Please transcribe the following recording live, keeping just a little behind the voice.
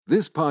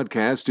This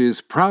podcast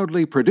is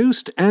proudly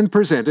produced and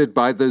presented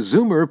by the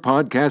Zoomer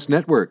Podcast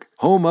Network,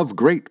 home of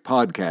great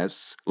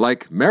podcasts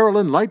like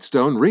Marilyn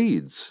Lightstone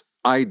Reads,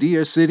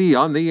 Idea City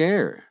on the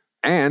Air,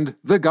 and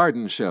The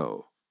Garden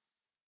Show.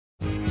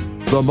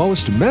 The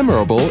most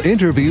memorable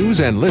interviews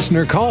and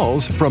listener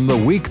calls from the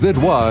week that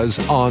was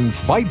on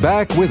Fight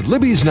Back with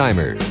Libby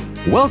Znaimer.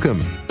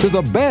 Welcome to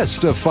the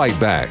best of Fight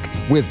Back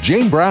with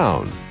Jane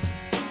Brown.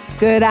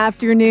 Good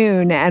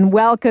afternoon and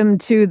welcome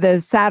to the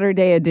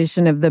Saturday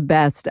edition of the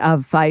Best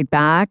of Fight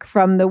Back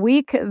from the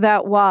week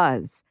that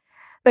was.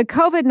 The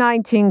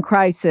COVID-19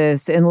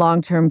 crisis in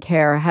long-term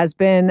care has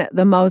been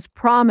the most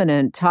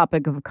prominent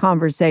topic of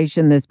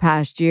conversation this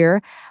past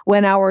year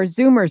when our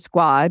Zoomer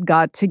squad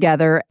got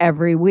together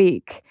every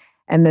week.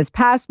 And this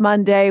past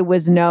Monday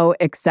was no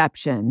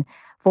exception.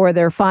 For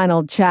their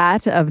final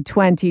chat of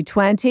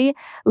 2020,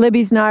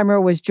 Libby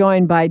Znaimer was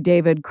joined by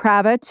David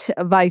Kravitz,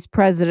 Vice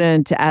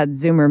President at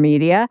Zoomer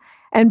Media,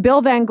 and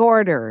Bill Van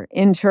Gorder,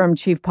 Interim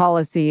Chief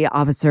Policy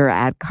Officer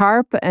at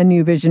CARP, A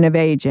New Vision of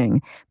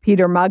Aging.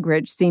 Peter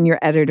Muggeridge, Senior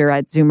Editor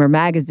at Zoomer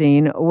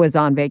Magazine, was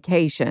on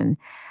vacation.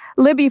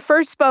 Libby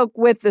first spoke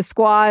with the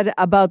squad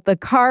about the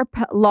CARP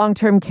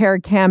long-term care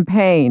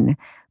campaign,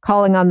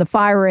 calling on the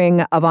firing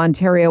of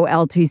Ontario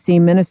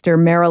LTC Minister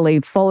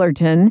Marilee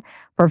Fullerton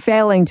for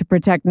failing to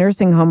protect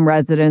nursing home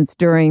residents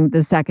during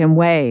the second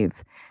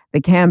wave.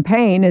 The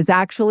campaign is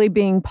actually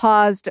being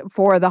paused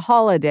for the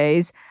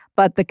holidays,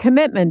 but the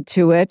commitment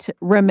to it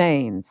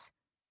remains.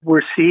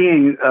 We're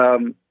seeing,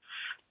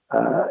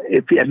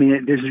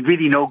 there's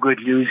really no good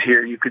news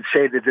here. You could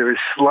say that there is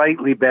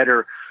slightly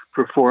better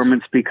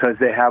performance because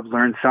they have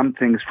learned some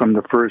things from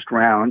the first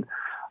round.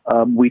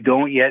 We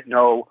don't yet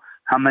know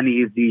how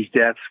many of these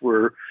deaths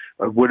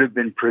would have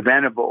been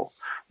preventable,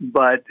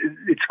 but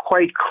it's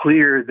quite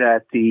clear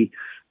that the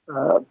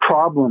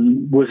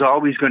problem was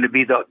always going to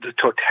be the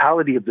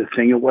totality of the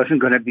thing. It wasn't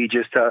going to be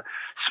just a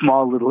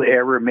small little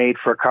error made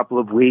for a couple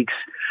of weeks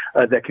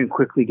that can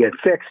quickly get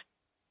fixed.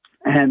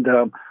 And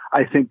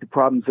I think the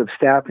problems of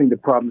staffing, the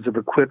problems of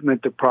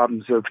equipment, the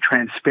problems of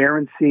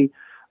transparency,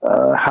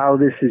 how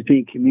this is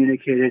being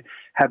communicated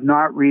have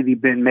not really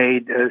been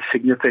made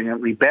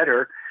significantly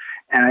better.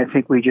 And I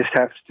think we just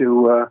have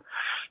to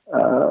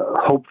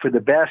hope for the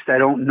best. I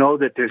don't know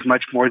that there's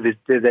much more that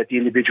the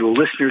individual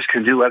listeners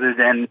can do other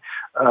than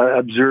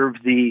observe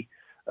the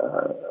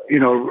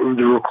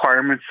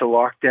requirements, the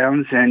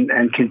lockdowns,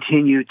 and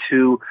continue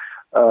to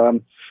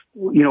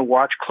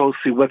watch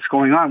closely what's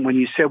going on. When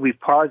you said we've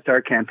paused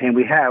our campaign,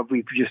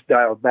 we've just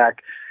dialed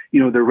back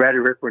the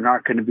rhetoric. We're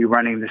not going to be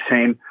running the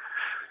same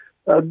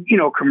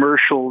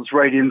commercials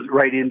right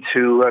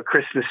into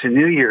Christmas and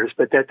New Year's,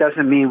 but that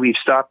doesn't mean we've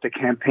stopped the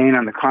campaign.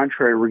 On the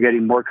contrary, we're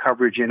getting more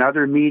coverage in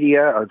other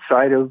media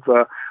outside of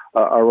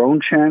our own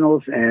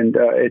channels, and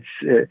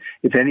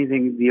if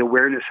anything, the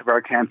awareness of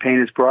our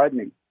campaign is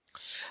broadening.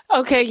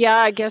 Okay, yeah,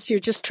 I guess you're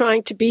just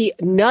trying to be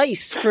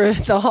nice for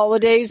the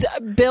holidays.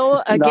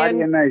 Bill, again,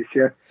 naughty and nice,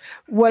 yeah.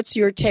 What's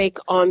your take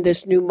on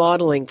this new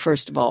modeling,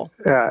 first of all?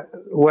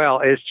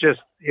 Well, it's just,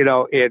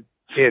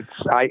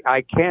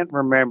 I can't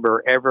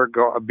remember ever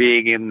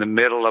being in the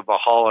middle of a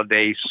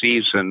holiday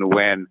season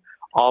when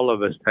all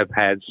of us have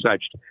had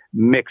such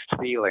mixed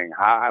feelings.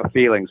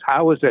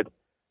 How is it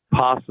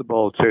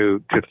possible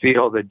to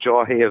feel the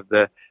joy of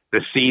the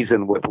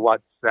season with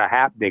what's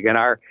happening? And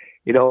our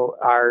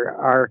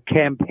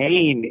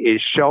campaign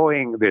is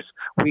showing this.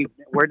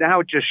 We're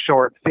now just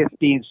short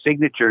 15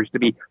 signatures to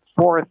be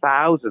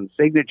 4,000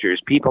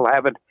 signatures. People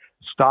haven't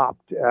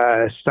stopped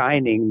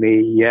signing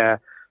the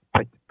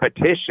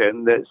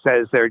petition that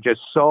says they're just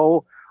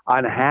so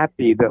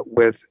unhappy that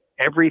with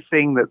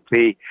everything that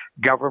the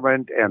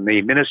government and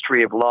the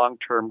Ministry of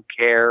Long-Term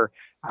Care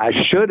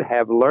should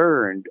have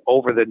learned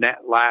over the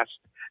last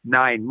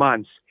 9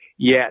 months,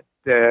 yet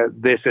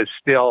this is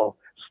still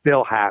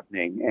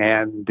happening,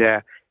 and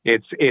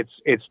it's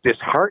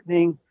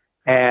disheartening,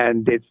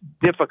 and it's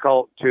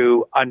difficult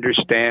to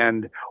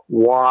understand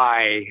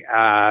why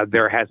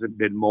there hasn't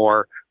been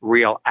more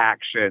real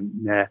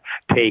action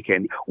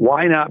taken.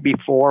 Why not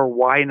before?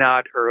 Why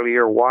not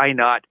earlier? Why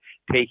not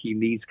taking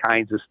these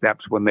kinds of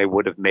steps when they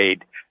would have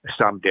made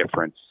some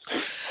difference?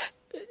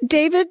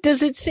 David,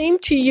 does it seem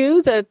to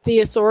you that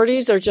the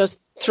authorities are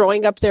just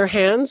throwing up their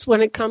hands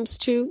when it comes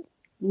to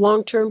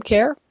long-term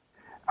care?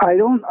 I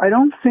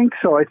don't think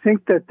so. I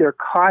think that they're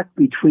caught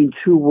between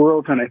two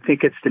worlds, and I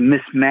think it's the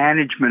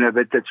mismanagement of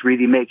it that's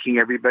really making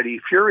everybody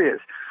furious.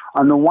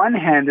 On the one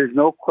hand, there's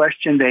no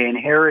question they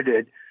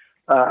inherited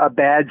a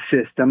bad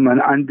system, a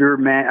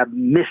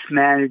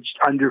mismanaged,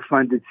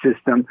 underfunded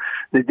system.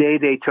 The day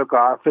they took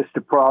office,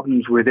 the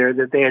problems were there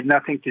that they had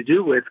nothing to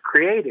do with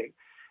creating.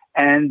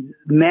 And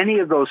many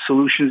of those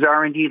solutions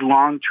are indeed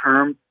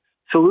long-term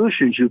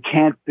solutions. You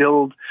can't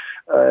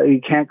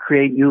you can't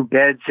create new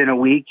beds in a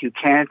week. You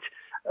can't,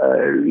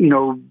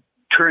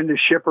 turn the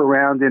ship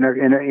around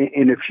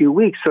in a few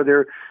weeks. So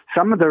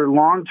some of their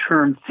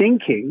long-term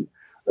thinking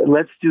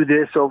let's do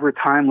this over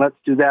time, let's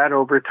do that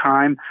over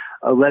time,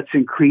 let's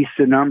increase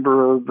the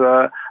number of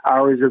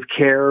hours of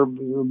care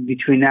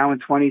between now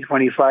and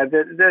 2025.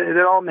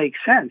 That all makes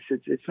sense.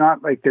 It's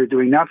not like they're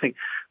doing nothing.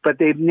 But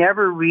they've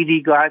never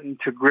really gotten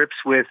to grips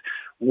with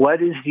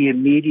what is the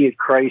immediate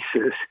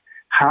crisis,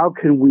 how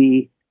can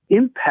we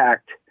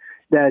impact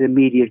that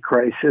immediate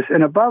crisis,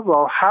 and above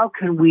all, how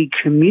can we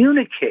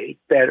communicate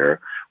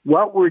better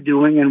what we're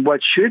doing and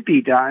what should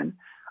be done.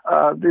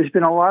 There's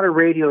been a lot of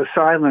radio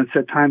silence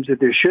at times that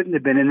there shouldn't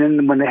have been, and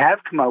then when they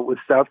have come out with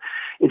stuff,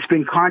 it's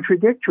been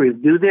contradictory.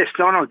 Do this,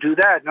 no, do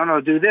that, no,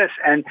 do this.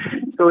 And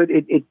so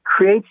it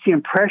creates the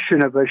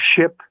impression of a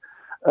ship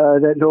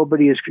that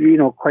nobody is,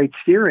 quite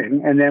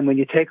steering. And then when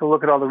you take a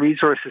look at all the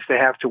resources they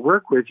have to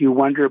work with, you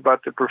wonder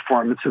about the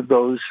performance of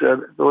those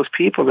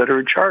people that are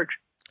in charge.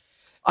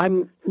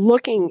 I'm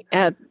looking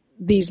at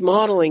these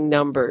modeling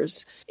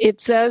numbers. It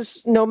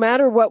says no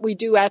matter what we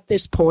do at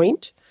this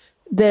point,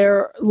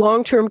 their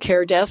long-term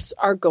care deaths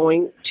are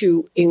going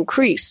to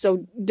increase.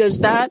 So does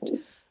that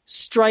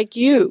strike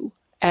you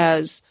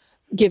as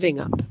giving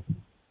up?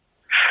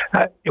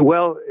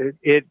 Well,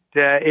 it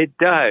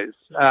does,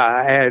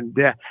 and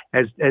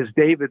as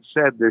David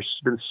said, there's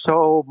been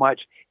so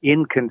much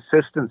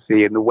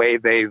inconsistency in the way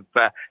they've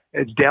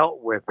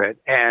dealt with it.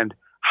 And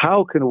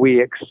how can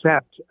we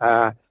accept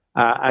an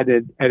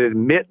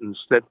admittance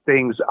that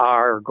things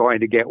are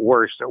going to get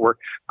worse, that we're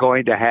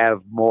going to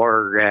have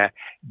more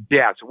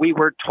deaths? We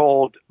were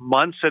told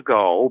months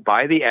ago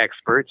by the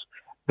experts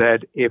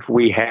that if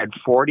we had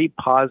 40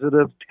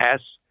 positive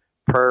tests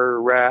per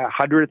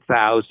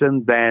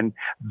 100,000, then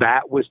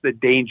that was the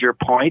danger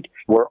point.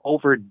 We're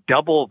over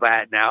double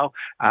that now.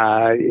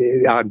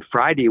 On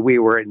Friday, we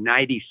were at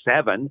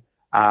 97.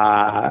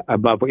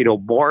 Above,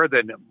 more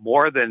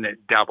than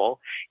double.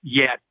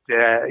 Yet,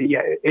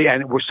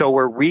 and so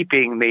we're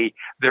reaping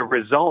the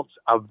results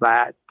of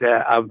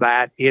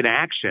that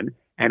inaction.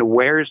 And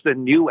where's the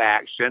new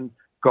action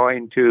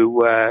going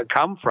to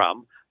come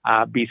from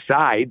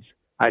besides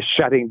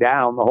shutting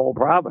down the whole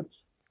province?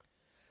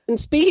 And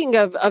speaking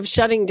of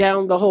shutting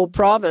down the whole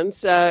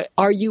province,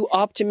 are you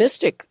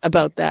optimistic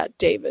about that,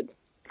 David?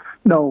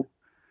 No.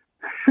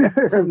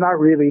 Not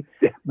really,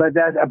 but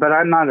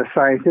I'm not a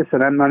scientist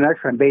and I'm not an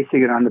expert. I'm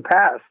basing it on the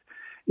past.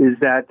 Is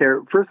that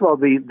there? First of all,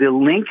 the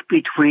link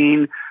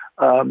between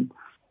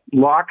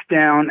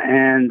lockdown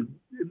and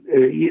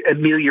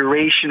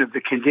amelioration of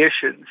the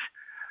conditions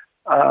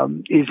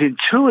is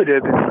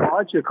intuitive and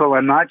logical.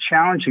 I'm not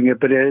challenging it,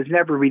 but it has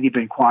never really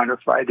been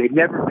quantified. They've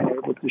never been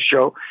able to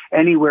show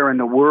anywhere in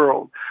the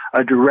world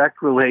a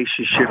direct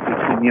relationship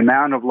between the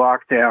amount of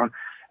lockdown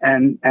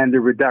and the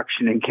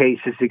reduction in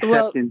cases,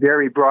 except in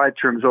very broad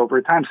terms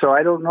over time. So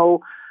I don't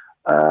know.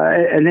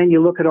 And then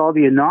you look at all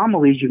the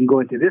anomalies. You can go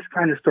into this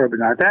kind of store, but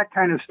not that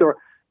kind of store.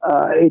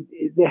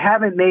 They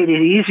haven't made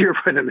it easier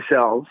for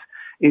themselves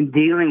in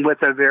dealing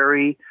with a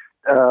very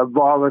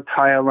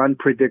volatile,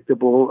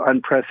 unpredictable,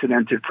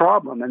 unprecedented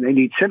problem. And they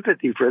need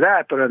sympathy for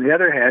that. But on the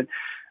other hand,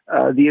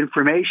 the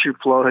information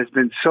flow has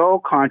been so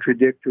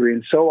contradictory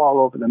and so all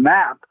over the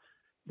map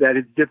that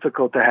it's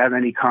difficult to have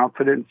any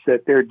confidence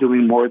that they're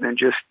doing more than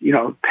just,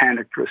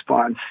 panicked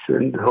response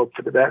and hope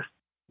for the best.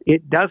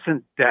 It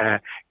doesn't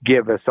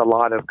give us a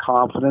lot of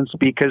confidence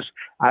because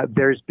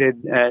there's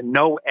been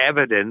no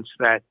evidence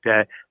that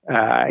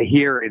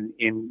here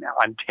in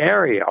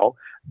Ontario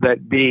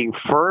that being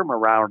firm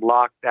around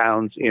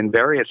lockdowns in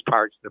various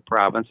parts of the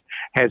province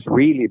has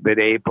really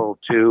been able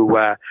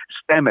to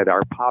stem it.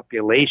 Our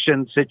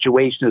population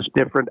situation is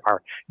different.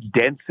 Our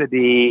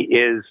density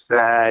is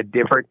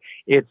different.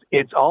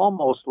 It's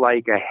almost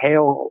like a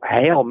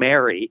Hail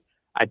Mary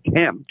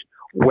attempt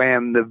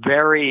when the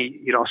very,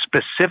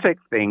 specific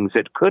things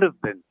that could have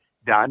been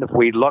done, if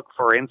we look,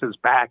 for instance,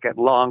 back at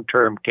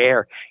long-term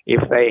care,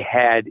 if they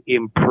had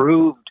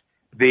improved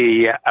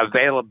the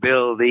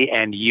availability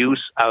and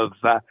use of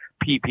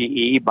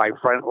PPE by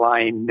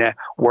frontline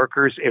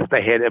workers, if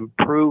they had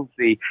improved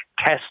the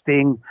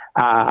testing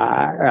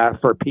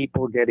for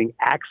people getting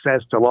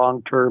access to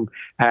long-term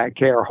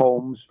care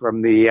homes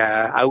from the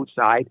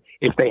outside,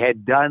 if they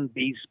had done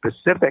these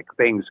specific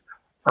things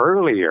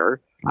earlier,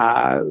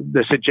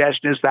 the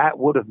suggestion is that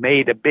would have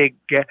made a big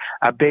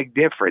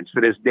difference.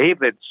 But as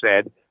David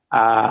said,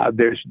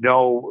 there's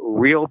no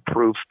real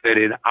proof that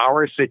in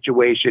our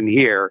situation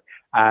here,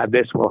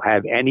 this will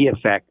have any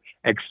effect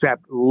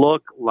except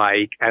look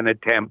like an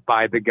attempt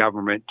by the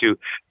government to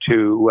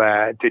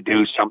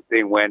do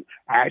something when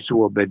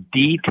the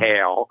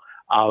detail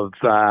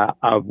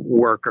of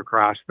work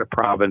across the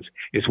province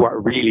is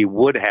what really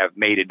would have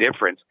made a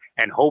difference,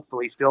 and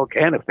hopefully still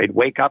can if they'd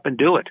wake up and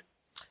do it.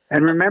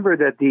 And remember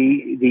that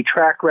the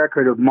track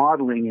record of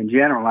modeling in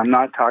general, I'm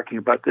not talking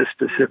about this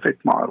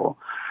specific model,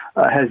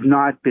 has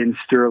not been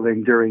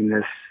sterling during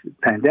this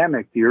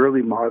pandemic. The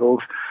early models,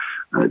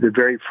 the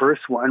very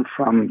first one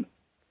from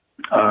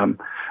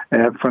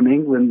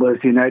England was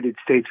the United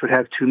States would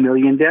have 2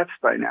 million deaths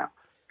by now.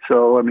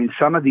 So,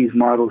 some of these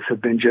models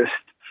have been just,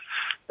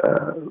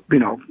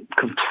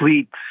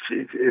 complete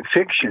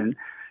fiction.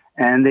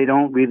 and they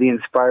don't really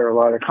inspire a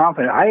lot of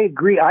confidence. I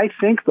agree. I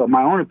think, though,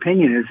 my own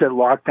opinion is that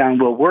lockdown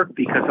will work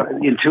because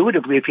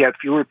intuitively, if you have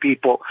fewer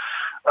people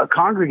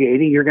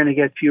congregating, you're going to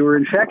get fewer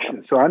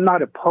infections. So I'm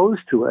not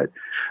opposed to it,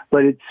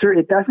 but it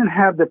doesn't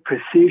have the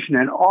precision.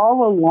 And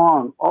all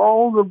along,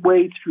 all the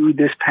way through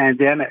this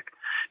pandemic,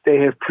 they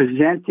have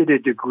presented a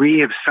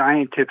degree of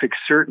scientific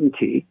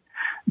certainty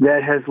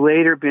that has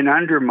later been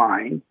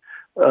undermined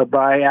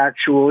by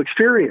actual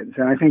experience.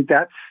 And I think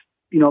that's,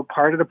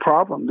 part of the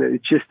problem, that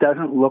it just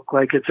doesn't look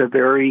like it's a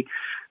very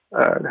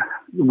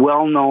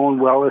well-known,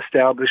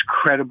 well-established,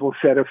 credible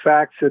set of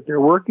facts that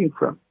they're working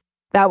from.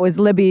 That was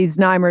Libby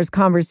Znaimer's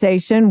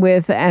conversation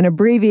with an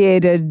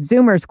abbreviated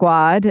Zoomer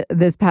squad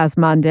this past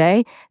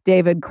Monday.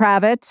 David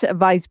Kravitz,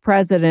 Vice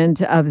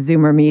President of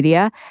Zoomer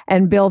Media,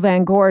 and Bill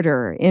Van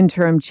Gorder,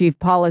 Interim Chief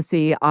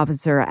Policy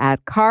Officer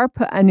at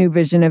CARP, A New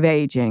Vision of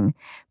Aging.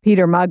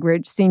 Peter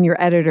Muggeridge, Senior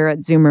Editor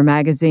at Zoomer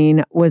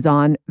Magazine, was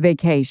on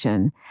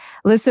vacation.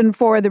 Listen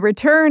for the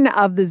return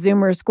of the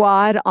Zoomer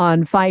squad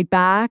on Fight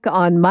Back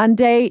on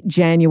Monday,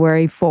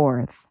 January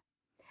 4th.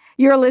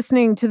 You're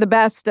listening to the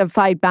best of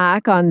Fight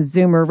Back on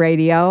Zoomer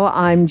Radio.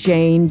 I'm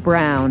Jane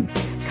Brown.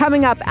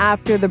 Coming up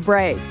after the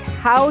break,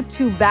 how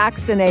to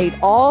vaccinate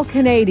all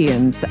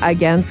Canadians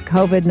against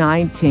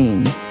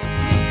COVID-19.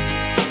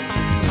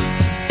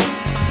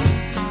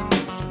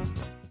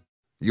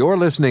 You're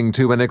listening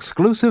to an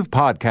exclusive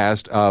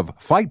podcast of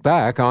Fight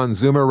Back on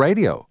Zoomer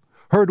Radio.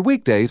 Heard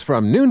weekdays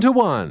from noon to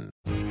 1.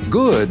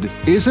 Good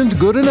isn't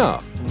good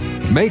enough.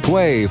 Make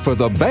way for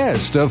the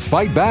best of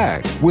Fight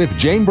Back with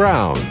Jane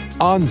Brown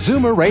on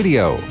Zoomer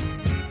Radio.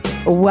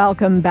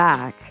 Welcome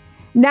back.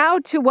 Now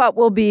to what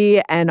will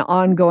be an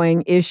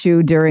ongoing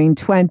issue during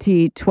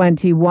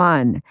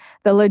 2021,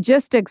 the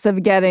logistics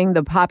of getting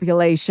the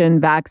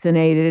population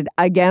vaccinated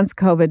against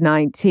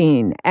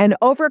COVID-19 and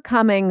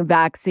overcoming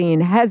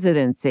vaccine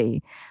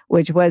hesitancy,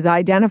 which was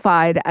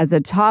identified as a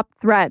top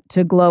threat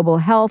to global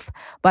health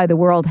by the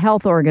World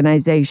Health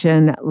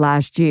Organization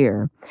last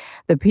year.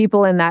 The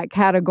people in that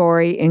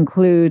category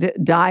include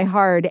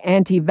diehard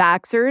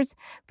anti-vaxxers,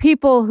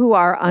 people who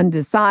are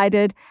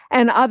undecided,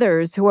 and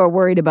others who are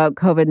worried about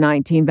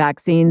COVID-19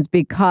 vaccines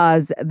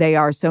because they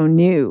are so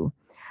new.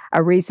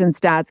 A recent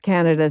Stats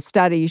Canada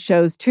study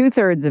shows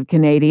 2/3 of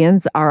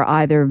Canadians are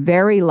either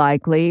very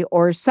likely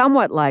or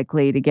somewhat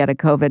likely to get a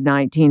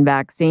COVID-19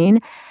 vaccine.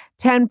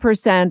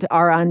 10%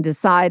 are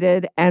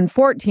undecided, and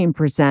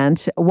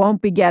 14%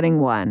 won't be getting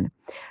one.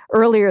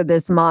 Earlier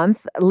this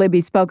month,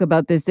 Libby spoke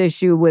about this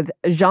issue with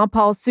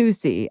Jean-Paul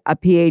Soucy, a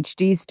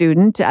PhD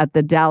student at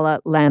the Dalla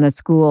Lana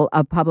School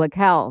of Public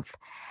Health,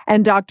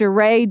 and Dr.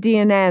 Ray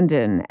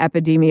Deonandan,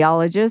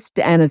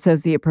 epidemiologist and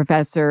associate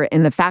professor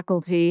in the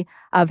Faculty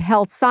of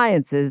Health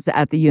Sciences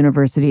at the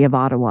University of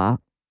Ottawa.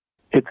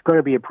 It's going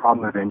to be a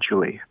problem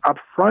eventually. Up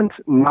front,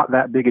 not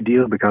that big a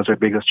deal because our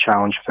biggest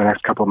challenge for the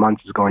next couple of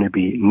months is going to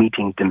be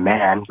meeting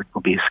demand, which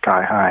will be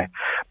sky high.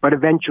 But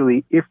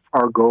eventually, if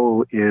our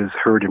goal is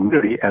herd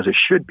immunity, as it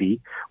should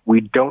be, we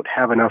don't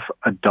have enough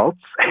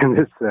adults in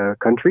this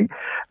country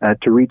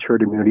to reach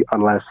herd immunity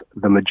unless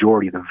the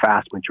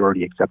vast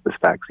majority, accept this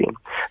vaccine.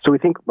 So we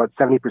think about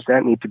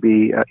 70% need to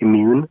be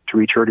immune to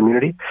reach herd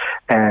immunity.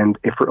 And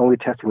if we're only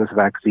testing this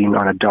vaccine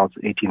on adults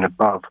 18 and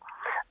above,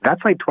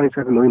 that's like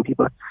 27 million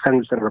people,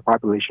 70% of our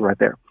population right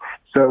there.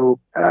 So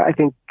I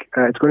think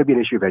it's going to be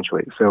an issue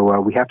eventually. So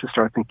we have to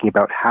start thinking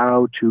about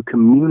how to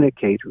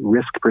communicate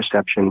risk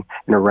perception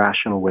in a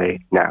rational way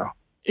now.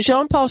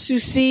 Jean-Paul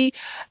Soucy,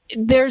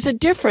 there's a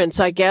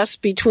difference, I guess,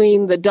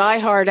 between the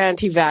diehard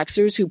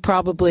anti-vaxxers who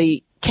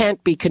probably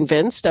can't be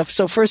convinced.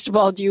 So first of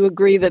all, do you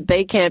agree that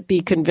they can't be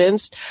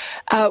convinced?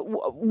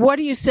 What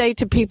do you say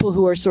to people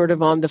who are sort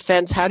of on the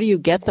fence? How do you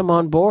get them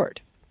on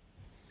board?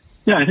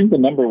 Yeah, I think the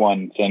number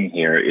one thing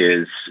here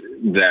is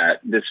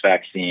that this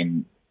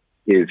vaccine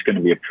is going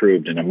to be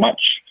approved in a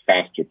much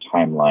faster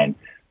timeline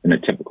than a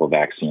typical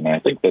vaccine. And I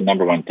think the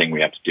number one thing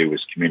we have to do is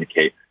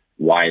communicate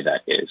why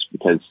that is.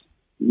 Because,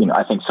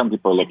 I think some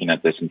people are looking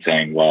at this and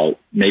saying, well,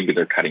 maybe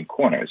they're cutting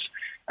corners.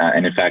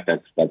 And in fact,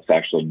 that's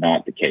actually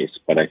not the case.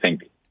 But I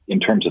think in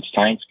terms of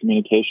science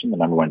communication, the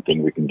number one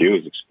thing we can do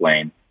is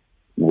explain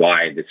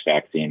why this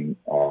vaccine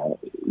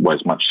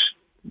was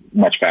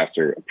much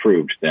faster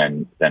approved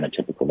than a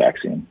typical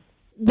vaccine.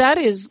 That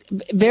is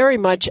very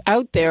much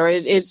out there.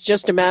 It's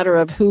just a matter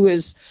of who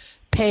is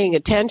paying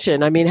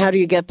attention. I mean, how do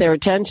you get their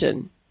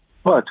attention?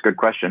 Well, that's a good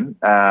question.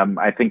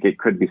 I think it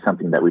could be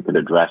something that we could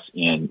address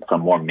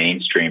from more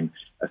mainstream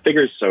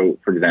figures. So,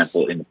 for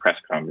example, in the press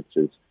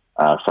conferences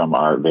from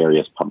our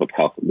various public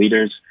health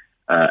leaders,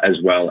 as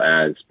well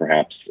as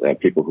perhaps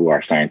people who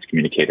are science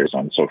communicators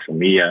on social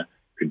media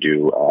could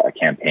do a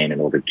campaign in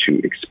order to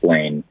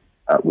explain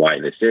why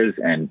this is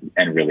and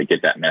really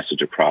get that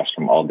message across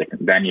from all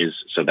different venues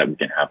so that we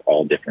can have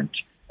all different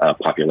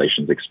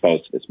populations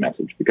exposed to this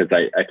message. Because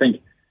I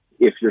think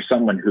if you're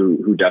someone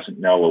who doesn't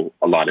know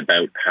a lot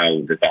about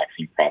how the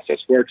vaccine process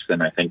works,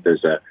 then I think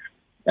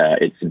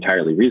it's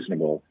entirely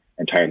reasonable,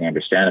 entirely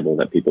understandable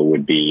that people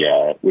would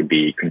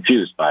be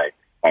confused by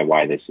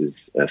why this is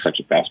such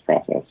a fast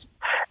process.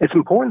 It's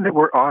important that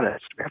we're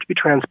honest. We have to be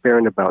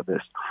transparent about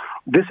this.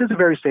 This is a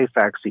very safe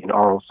vaccine.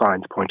 All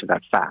signs point to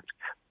that fact.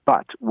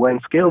 But when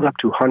scaled up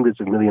to hundreds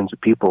of millions of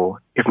people,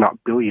 if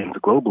not billions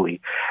globally,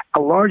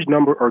 a large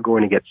number are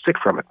going to get sick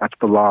from it. That's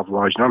the law of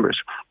large numbers.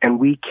 And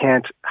we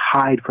can't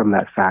hide from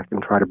that fact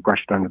and try to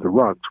brush it under the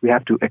rug. So we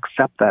have to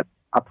accept that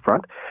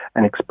upfront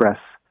and express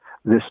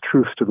this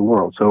truth to the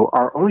world. So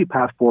our only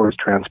path forward is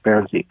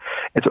transparency.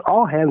 It's an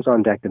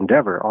all-hands-on-deck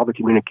endeavor. All the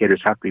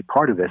communicators have to be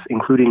part of this,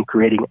 including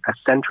creating a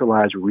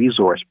centralized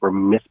resource for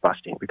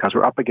myth-busting, because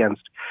we're up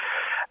against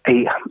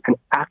an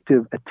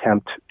active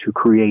attempt to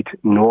create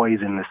noise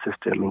in the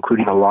system,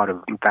 including a lot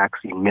of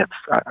vaccine myths.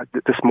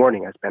 This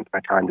morning, I spent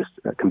my time just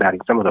combating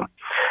some of them.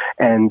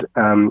 And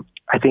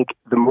I think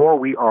the more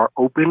we are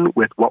open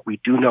with what we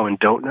do know and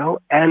don't know,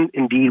 and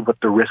indeed what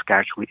the risk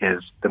actually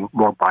is, the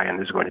more buy-in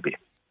there's going to be.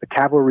 The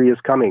cavalry is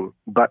coming,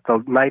 but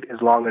the night is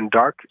long and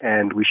dark,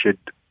 and we should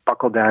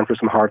buckle down for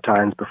some hard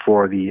times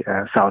before the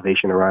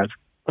salvation arrives.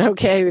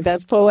 Okay,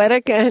 that's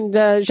poetic. And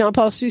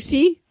Jean-Paul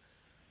Soucy?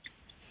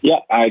 Yeah,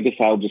 I guess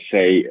I'll just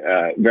say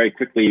very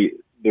quickly,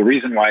 the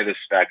reason why this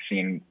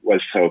vaccine was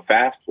so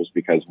fast was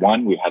because,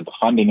 one, we had the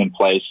funding in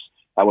place.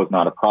 That was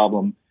not a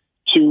problem.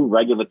 Two,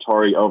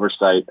 regulatory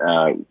oversight.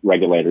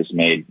 Regulators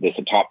made this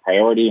a top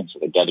priority, and so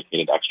they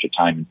dedicated extra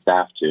time and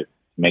staff to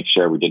make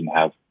sure we didn't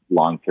have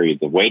long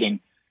periods of waiting.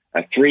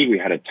 Three, we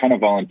had a ton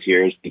of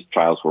volunteers. These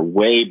trials were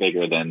way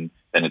bigger than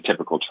a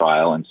typical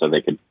trial, and so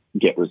they could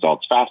get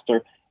results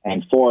faster.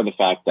 And four, the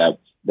fact that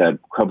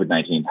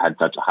COVID-19 had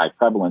such a high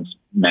prevalence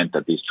meant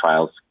that these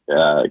trials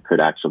could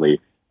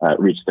actually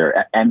reach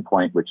their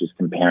endpoint, which is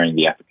comparing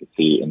the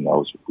efficacy in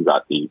those who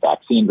got the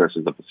vaccine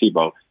versus the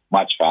placebo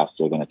much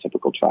faster than a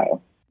typical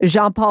trial.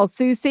 Jean-Paul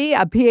Soucy,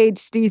 a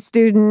PhD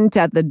student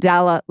at the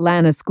Dalla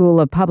Lana School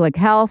of Public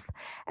Health,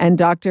 and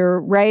Dr.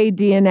 Ray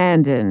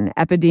Deonandan,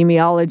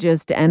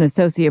 epidemiologist and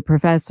associate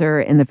professor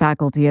in the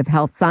Faculty of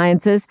Health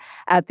Sciences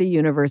at the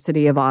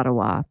University of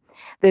Ottawa.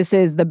 This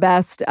is the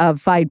best of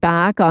Fight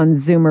Back on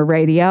Zoomer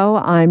Radio.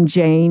 I'm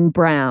Jane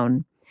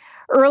Brown.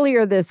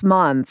 Earlier this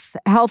month,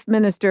 Health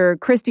Minister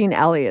Christine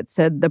Elliott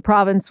said the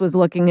province was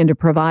looking into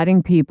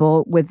providing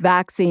people with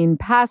vaccine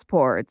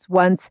passports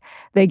once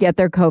they get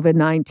their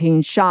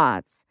COVID-19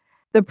 shots.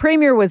 The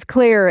Premier was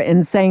clear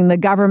in saying the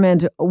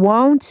government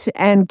won't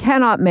and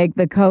cannot make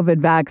the COVID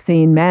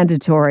vaccine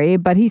mandatory,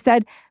 but he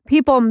said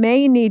people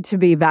may need to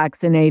be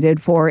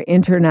vaccinated for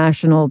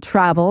international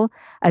travel,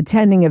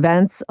 attending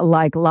events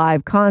like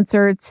live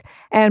concerts,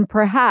 and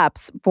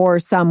perhaps for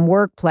some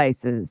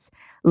workplaces.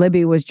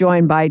 Libby was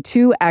joined by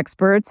two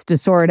experts to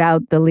sort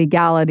out the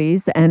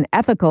legalities and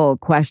ethical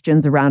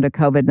questions around a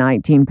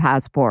COVID-19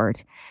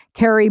 passport.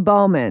 Carrie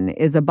Bowman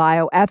is a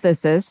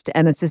bioethicist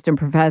and assistant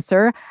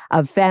professor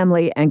of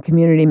family and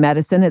community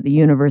medicine at the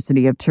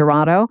University of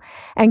Toronto.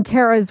 And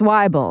Kara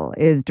Zweibel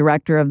is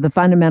director of the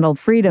Fundamental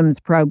Freedoms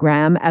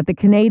Program at the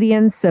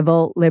Canadian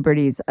Civil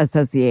Liberties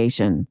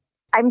Association.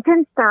 I'm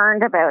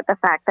concerned about the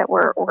fact that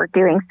we're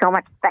doing so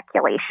much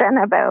speculation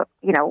about,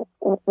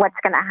 what's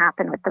going to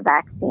happen with the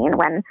vaccine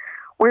when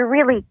we're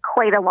really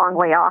quite a long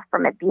way off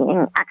from it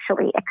being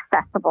actually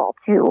accessible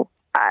to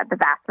the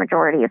vast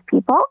majority of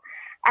people.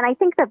 And I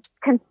think the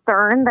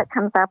concern that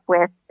comes up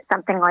with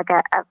something like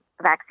a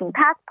vaccine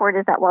passport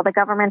is that while the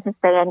government is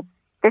saying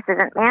this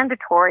isn't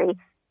mandatory,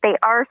 they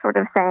are sort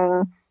of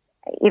saying,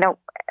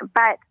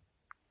 but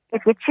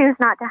if you choose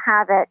not to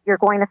have it, you're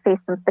going to face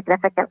some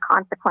significant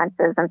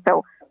consequences. And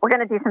so we're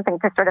going to do something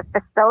to sort of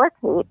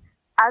facilitate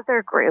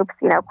other groups,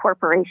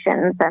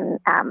 corporations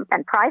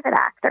and private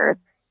actors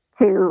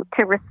to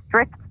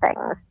restrict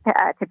things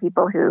to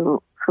people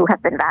who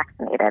have been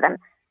vaccinated. And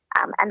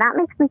that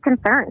makes me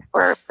concerned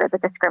for the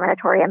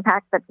discriminatory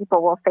impacts that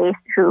people will face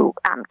who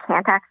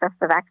can't access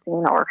the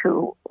vaccine or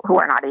who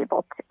are not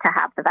able to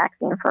have the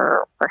vaccine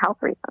for health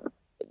reasons.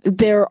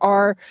 There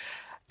are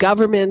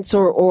governments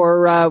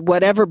or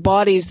whatever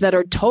bodies that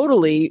are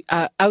totally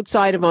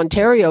outside of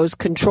Ontario's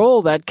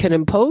control that can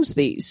impose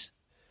these.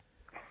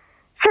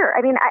 Sure.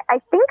 I mean, I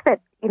think that,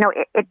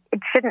 it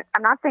shouldn't,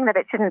 I'm not saying that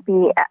it shouldn't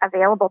be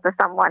available to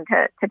someone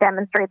to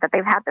demonstrate that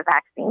they've had the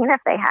vaccine if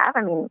they have.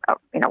 I mean,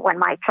 when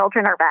my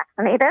children are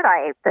vaccinated,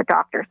 the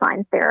doctor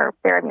signs their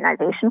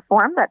immunization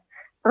form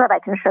so that I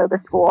can show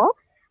the school.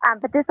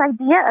 But this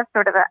idea of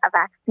sort of a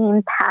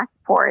vaccine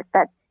passport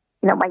that,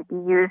 might be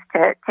used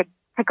to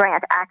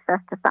grant access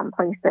to some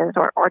places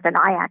or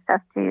deny access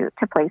to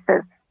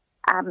places,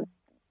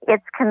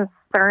 it's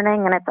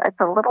concerning, and it's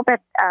a little bit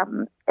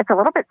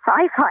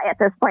sci-fi at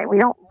this point. We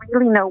don't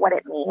really know what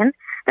it means.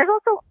 There's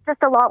also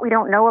just a lot we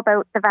don't know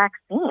about the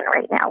vaccine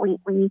right now. We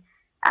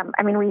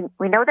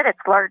know that it's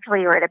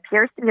largely, or it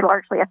appears to be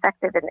largely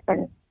effective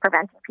in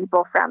preventing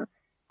people from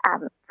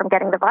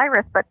getting the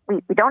virus, but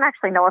we don't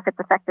actually know if it's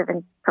effective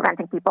in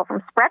preventing people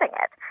from spreading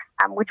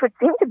it, which would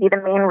seem to be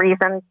the main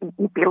reason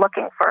you'd be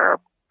looking for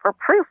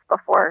proof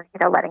before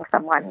letting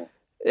someone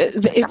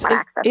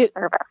access the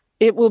service.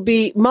 It will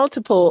be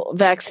multiple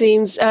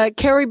vaccines.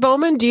 Carrie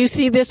Bowman, do you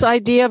see this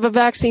idea of a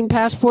vaccine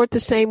passport the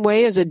same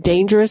way as a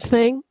dangerous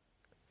thing?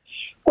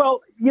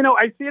 Well,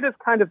 I see it as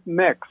kind of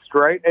mixed,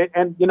 right?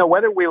 And,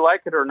 whether we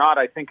like it or not,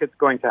 I think it's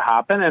going to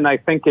happen. And I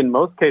think in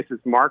most cases,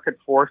 market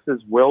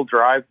forces will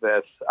drive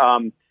this.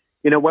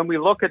 When we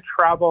look at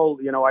travel,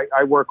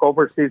 I work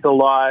overseas a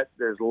lot.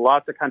 There's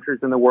lots of countries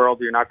in the world.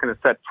 You're not going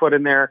to set foot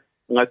in there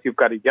unless you've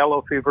got a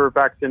yellow fever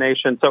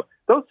vaccination. So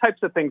those types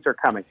of things are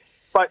coming.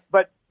 But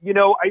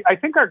I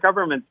think our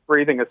government's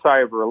breathing a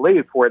sigh of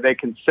relief where they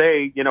can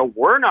say,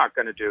 we're not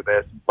going to do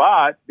this,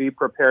 but be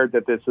prepared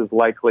that this is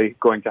likely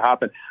going to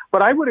happen.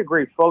 But I would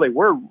agree fully.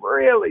 We're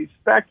really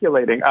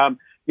speculating. And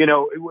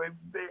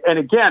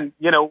again,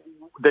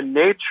 the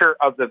nature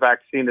of the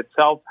vaccine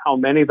itself, how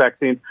many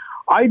vaccines,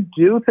 I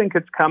do think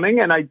it's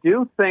coming. And I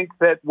do think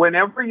that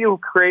whenever you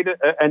create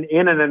an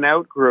in and an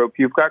out group,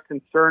 you've got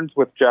concerns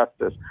with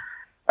justice.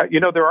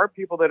 There are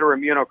people that are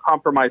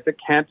immunocompromised that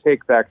can't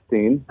take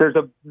vaccines. There's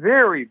a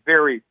very,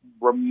 very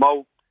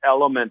remote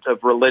element of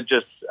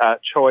religious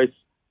choice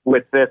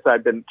with this.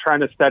 I've been trying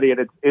to study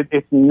it.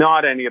 It's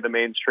not any of the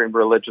mainstream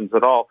religions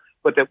at all,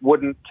 but that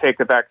wouldn't take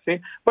a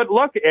vaccine. But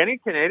look, any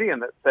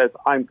Canadian that says,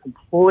 I'm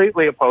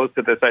completely opposed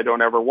to this, I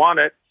don't ever want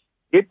it,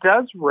 it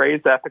does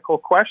raise ethical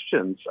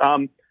questions.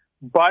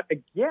 But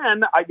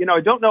again, I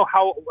don't know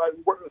how,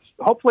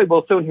 hopefully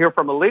we'll soon hear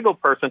from a legal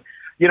person.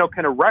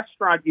 Can a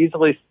restaurant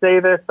easily say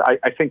this?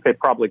 I think they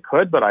probably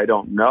could, but I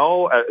don't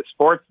know.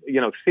 Sports,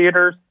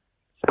 theaters.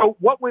 So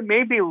what we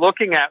may be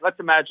looking at, let's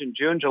imagine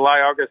June, July,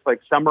 August, like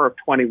summer of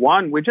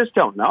 21, we just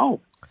don't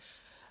know.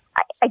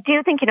 I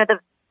do think,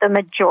 the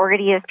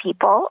majority of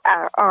people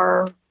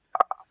are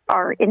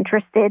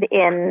interested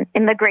in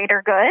the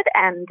greater good.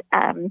 And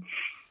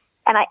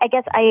I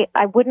guess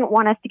I wouldn't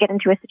want us to get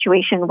into a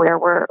situation where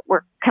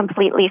we're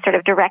completely sort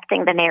of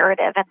directing the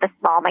narrative at the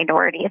small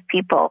minority of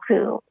people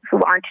who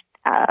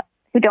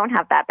don't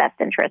have that best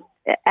interest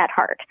at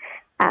heart.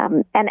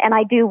 And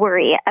I do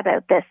worry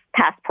about this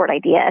passport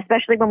idea,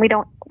 especially when we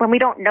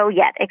don't know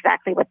yet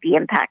exactly what the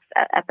impacts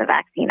of the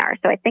vaccine are.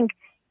 So I think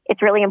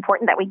it's really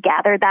important that we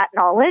gather that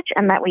knowledge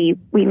and that we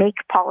make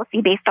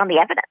policy based on the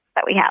evidence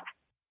that we have.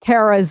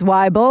 Kara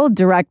Zweibel,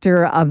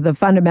 Director of the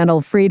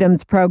Fundamental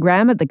Freedoms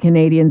Program at the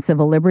Canadian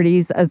Civil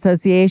Liberties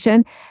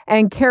Association,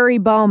 and Carrie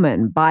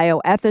Bowman,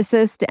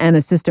 bioethicist and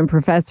Assistant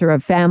Professor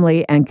of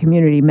Family and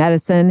Community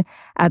Medicine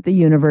at the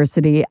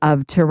University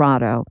of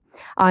Toronto.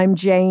 I'm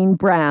Jane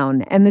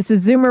Brown, and this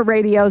is Zoomer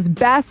Radio's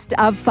Best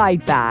of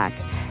Fight Back.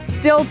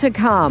 Still to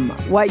come,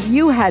 what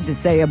you had to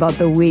say about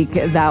the week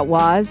that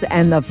was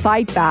and the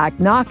Fight Back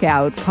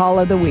Knockout Call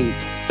of the Week.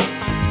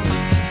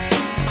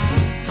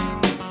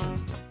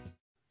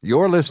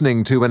 You're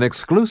listening to an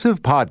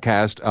exclusive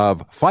podcast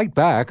of Fight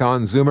Back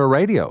on Zoomer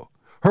Radio.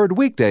 Heard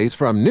weekdays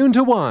from noon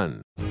to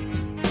 1.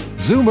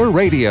 Zoomer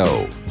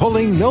Radio,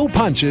 pulling no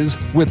punches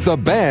with the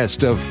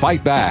best of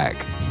Fight Back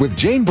with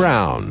Jane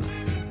Brown.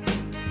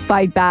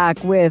 Fight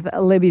Back with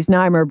Libby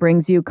Znaimer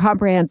brings you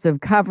comprehensive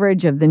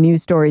coverage of the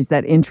news stories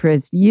that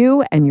interest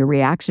you and your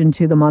reaction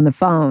to them on the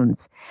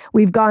phones.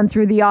 We've gone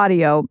through the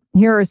audio.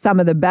 Here are some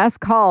of the best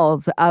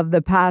calls of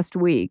the past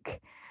week.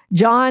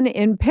 John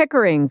in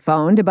Pickering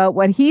phoned about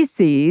what he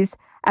sees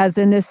as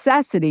a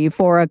necessity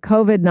for a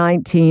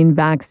COVID-19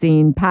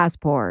 vaccine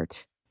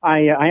passport. I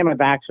am a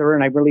vaxxer,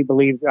 and I really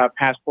believe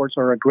passports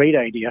are a great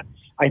idea.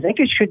 I think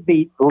it should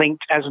be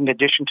linked as an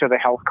addition to the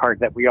health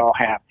card that we all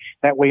have.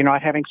 That way you're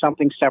not having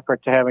something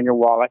separate to have in your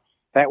wallet.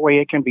 That way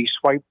it can be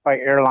swiped by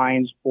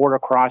airlines, border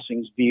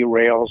crossings, via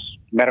rails,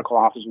 medical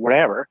offices,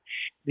 whatever.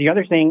 The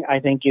other thing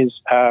I think is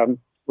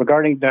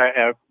regarding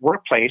the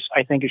workplace,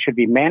 I think it should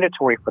be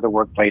mandatory for the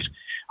workplace.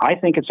 I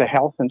think it's a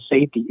health and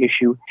safety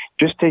issue.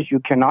 Just as you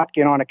cannot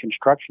get on a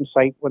construction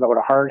site without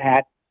a hard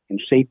hat and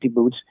safety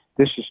boots,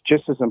 this is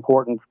just as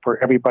important for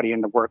everybody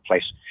in the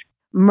workplace.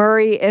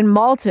 Murray in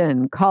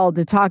Malton called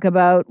to talk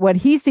about what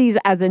he sees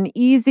as an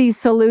easy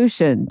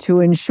solution to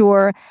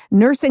ensure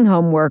nursing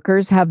home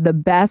workers have the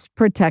best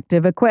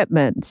protective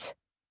equipment.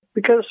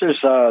 Because there's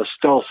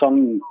still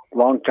some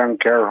long-term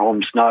care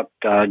homes not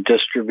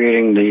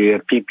distributing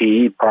the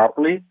PPE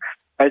properly,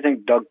 I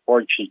think Doug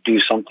Ford should do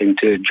something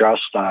to address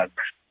that.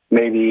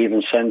 Maybe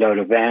even send out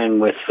a van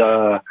with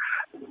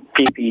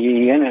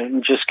PPE in it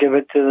and just give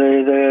it to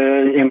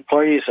the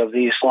employees of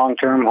these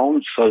long-term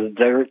homes so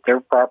they're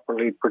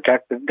properly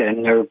protected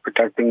and they're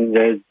protecting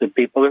the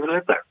people who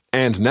live there.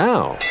 And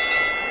now,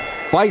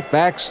 Fight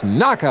Back's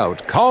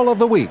Knockout Call of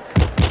the Week.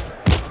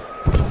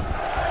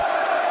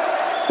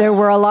 There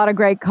were a lot of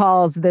great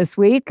calls this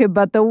week,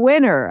 but the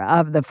winner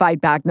of the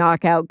Fight Back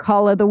Knockout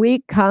Call of the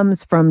Week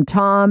comes from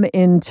Tom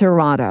in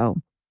Toronto.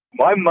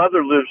 My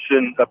mother lives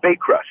in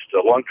Baycrest,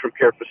 a long-term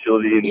care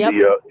facility in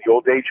the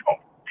old age home.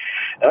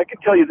 And I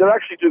can tell you they're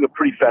actually doing a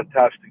pretty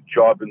fantastic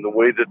job in the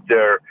way that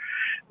they're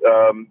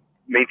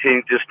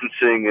maintaining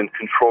distancing and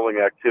controlling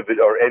activity,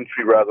 or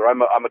entry rather.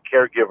 I'm a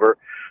caregiver,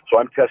 so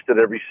I'm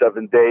tested every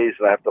 7 days,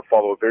 and I have to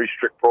follow a very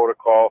strict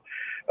protocol.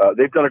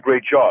 They've done a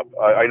great job.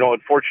 I know,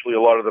 unfortunately,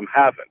 a lot of them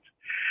haven't.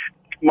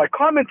 my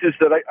comment is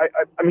that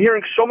I'm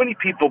hearing so many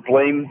people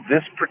blame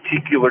this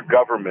particular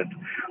government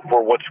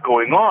for what's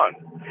going on.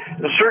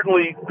 And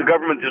certainly, the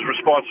government is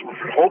responsible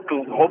for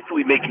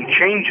hopefully making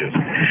changes.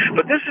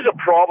 But this is a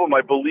problem,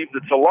 I believe,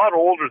 that's a lot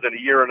older than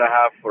a year and a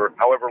half or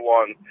however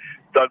long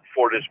Doug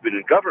Ford has been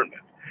in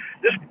government.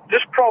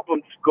 This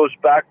problem goes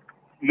back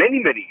many,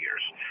 many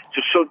years.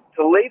 So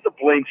to lay the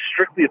blame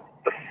strictly at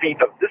the feet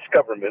of this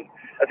government,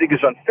 I think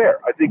is unfair.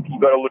 I think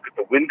you've got to look at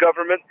the Wynne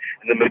government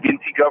and the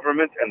McGuinty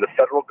government and the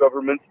federal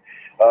government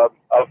of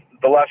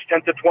the last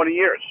 10 to 20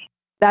 years.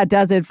 That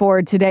does it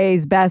for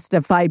today's Best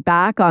of Fight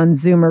Back on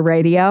Zoomer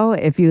Radio.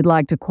 If you'd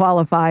like to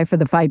qualify for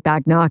the Fight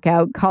Back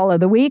Knockout Call of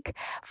the Week,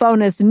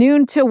 phone us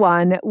noon to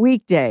 1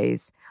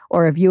 weekdays.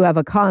 Or if you have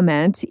a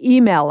comment,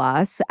 email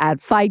us at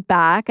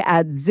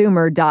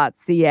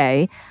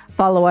fightback@zoomer.ca.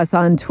 Follow us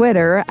on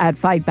Twitter at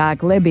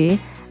FightbackLibby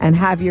and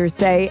have your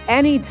say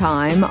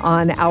anytime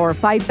on our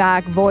Fight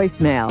Back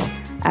voicemail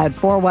at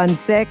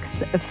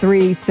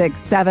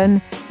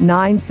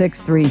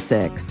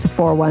 416-367-9636.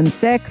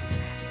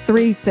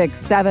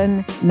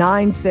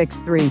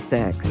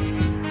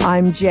 416-367-9636.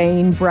 I'm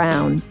Jane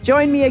Brown.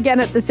 Join me again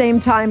at the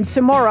same time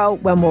tomorrow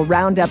when we'll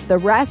round up the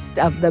rest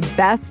of the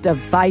Best of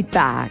Fight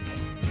Back.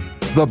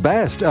 The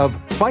Best of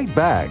Fight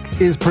Back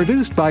is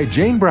produced by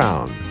Jane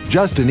Brown,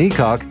 Justin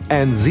Eacock,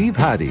 and Zeev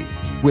Hadi,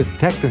 with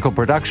technical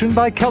production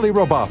by Kelly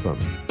Robotham.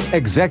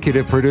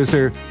 Executive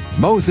producer,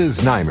 Moses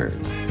Znaimer.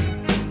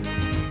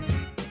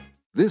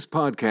 This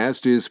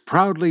podcast is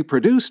proudly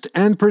produced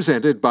and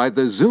presented by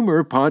the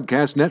Zoomer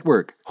Podcast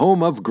Network,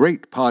 home of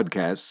great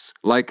podcasts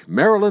like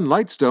Marilyn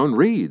Lightstone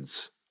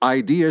Reads,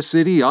 Idea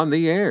City on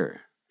the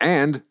Air,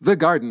 and The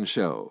Garden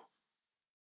Show.